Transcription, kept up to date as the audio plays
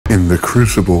In the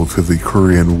crucible to the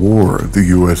Korean War, the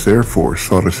U.S. Air Force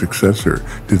sought a successor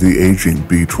to the aging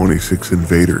B-26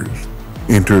 invaders.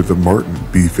 Enter the Martin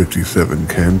B-57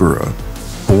 Canberra,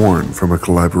 born from a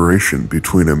collaboration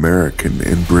between American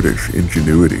and British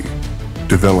ingenuity.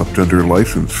 Developed under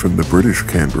license from the British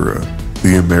Canberra,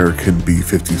 the American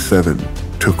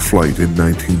B-57 took flight in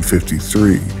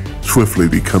 1953, swiftly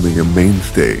becoming a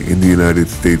mainstay in the United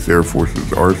States Air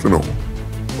Force's arsenal.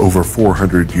 Over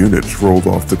 400 units rolled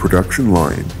off the production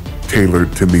line,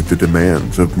 tailored to meet the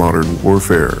demands of modern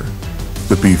warfare.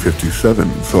 The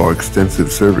B-57 saw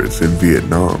extensive service in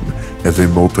Vietnam as a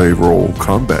multi-role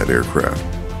combat aircraft.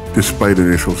 Despite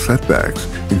initial setbacks,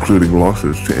 including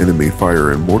losses to enemy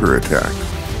fire and mortar attacks,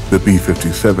 the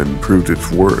B-57 proved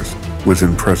its worth with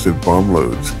impressive bomb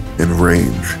loads and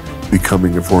range,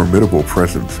 becoming a formidable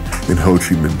presence in Ho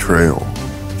Chi Minh Trail.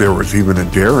 There was even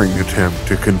a daring attempt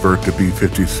to convert the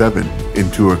B-57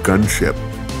 into a gunship,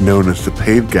 known as the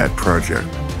Pave Gat project.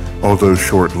 Although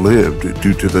short-lived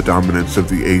due to the dominance of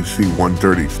the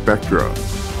AC-130 Spectra,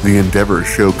 the endeavor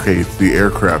showcased the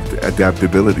aircraft's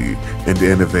adaptability and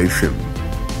innovation.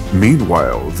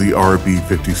 Meanwhile, the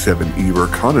RB-57E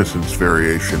reconnaissance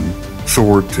variation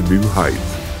soared to new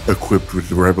heights, equipped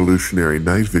with revolutionary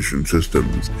night vision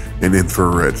systems and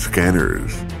infrared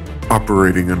scanners.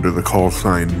 Operating under the call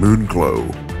sign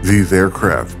Moonglow, these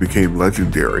aircraft became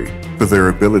legendary for their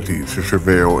ability to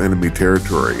surveil enemy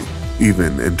territory,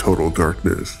 even in total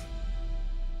darkness.